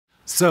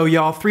So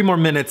y'all, 3 more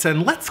minutes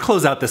and let's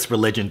close out this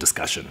religion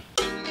discussion.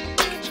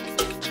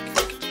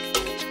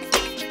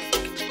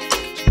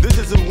 This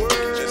is a world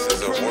premiere.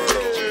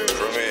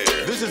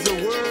 This is a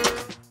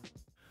world.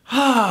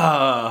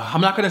 I'm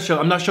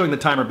not showing the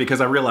timer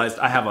because I realized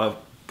I have a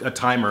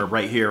timer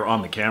right here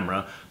on the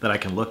camera that I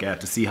can look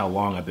at to see how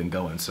long I've been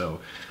going, so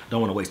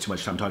don't want to waste too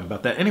much time talking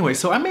about that. Anyway,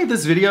 so I made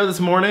this video this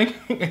morning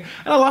and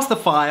I lost the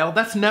file.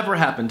 That's never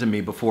happened to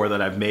me before,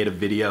 that I've made a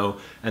video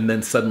and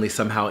then suddenly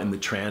somehow in the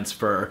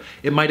transfer,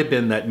 it might have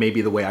been that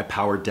maybe the way I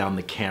powered down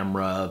the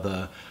camera,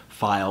 the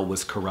file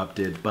was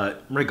corrupted,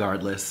 but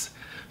regardless.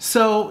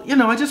 So, you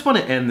know, I just want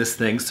to end this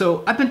thing.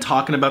 So I've been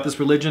talking about this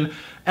religion,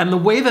 and the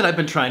way that I've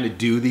been trying to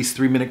do these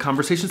 3-minute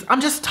conversations,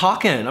 I'm just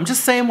talking. I'm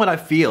just saying what I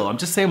feel. I'm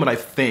just saying what I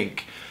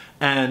think.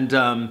 And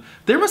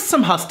there was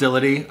some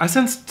hostility. I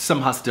sensed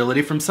some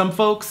hostility from some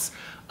folks,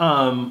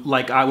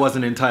 like I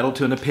wasn't entitled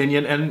to an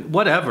opinion, and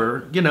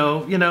whatever, you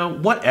know,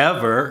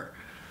 whatever,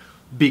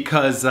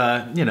 because,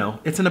 you know,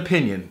 it's an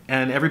opinion,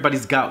 and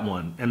everybody's got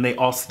one, and they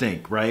all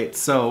stink, right?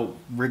 So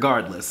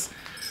regardless.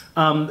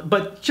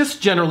 But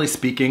just generally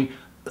speaking,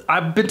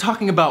 I've been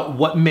talking about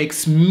what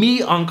makes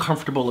me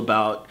uncomfortable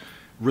about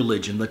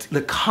religion,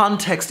 the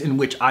context in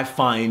which I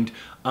find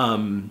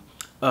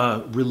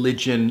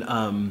religion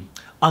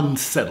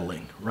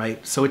unsettling,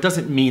 right? So it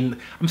doesn't mean,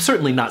 I'm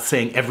certainly not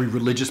saying every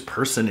religious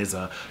person is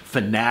a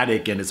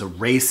fanatic and is a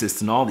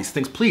racist and all these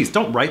things. Please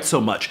don't write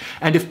so much.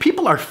 And if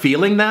people are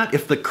feeling that,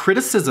 if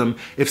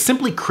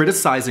simply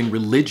criticizing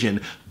religion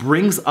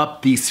brings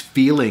up these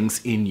feelings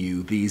in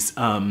you, these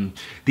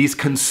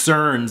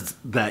concerns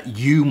that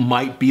you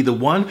might be the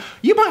one,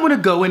 you might want to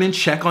go in and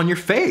check on your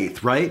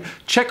faith, right?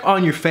 Check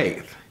on your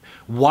faith.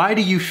 Why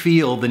do you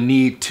feel the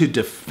need to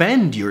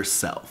defend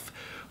yourself?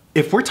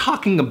 If we're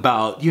talking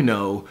about, you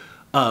know,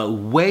 a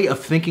way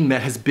of thinking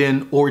that has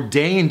been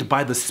ordained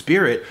by the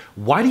Spirit,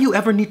 why do you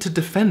ever need to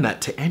defend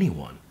that to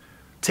anyone?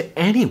 To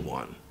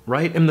anyone,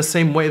 right? In the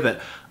same way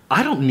that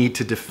I don't need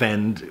to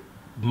defend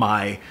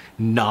my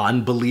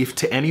non-belief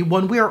to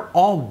anyone. We are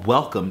all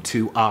welcome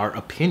to our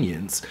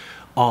opinions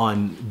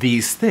on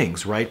these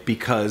things, right?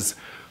 Because,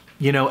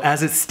 you know,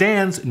 as it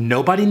stands,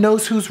 nobody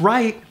knows who's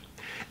right.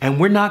 And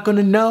we're not going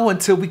to know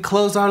until we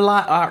close our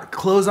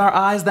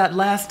eyes that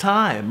last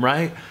time,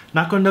 right?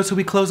 Not going to know until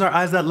we close our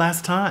eyes that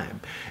last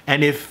time.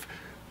 And if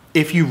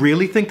you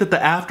really think that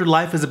the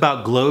afterlife is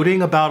about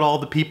gloating about all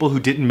the people who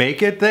didn't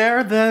make it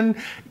there,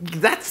 then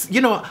that's,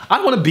 you know, I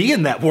don't want to be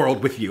in that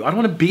world with you. I don't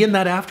want to be in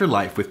that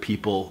afterlife with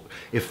people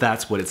if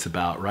that's what it's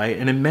about, right?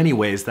 And in many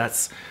ways,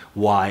 that's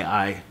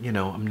why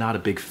I'm not a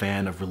big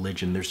fan of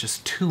religion. There's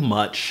just too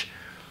much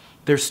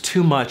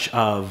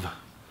of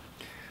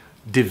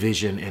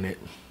division in it.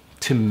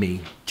 To me,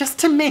 just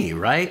to me,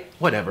 right?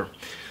 Whatever.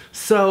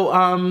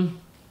 So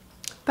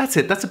that's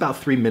it. That's about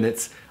 3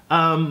 minutes.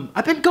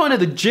 I've been going to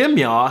the gym,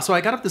 y'all. So I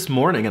got up this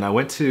morning and I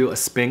went to a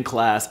spin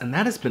class, and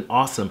that has been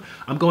awesome.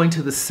 I'm going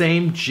to the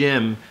same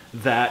gym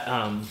that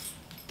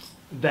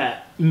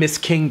that Miss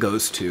King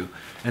goes to.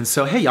 And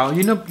so, hey, y'all,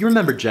 you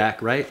remember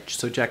Jack, right?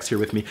 So Jack's here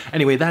with me.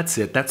 Anyway, that's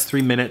it. That's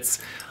 3 minutes.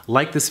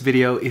 Like this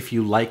video if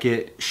you like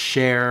it.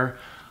 Share,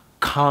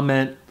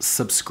 comment,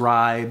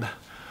 subscribe.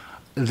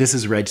 This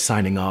is Reg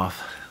signing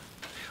off.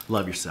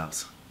 Love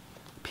yourselves.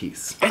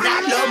 Peace. And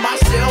I love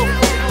myself.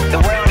 The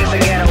world is a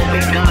ghetto with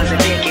big guns and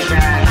dick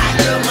inside.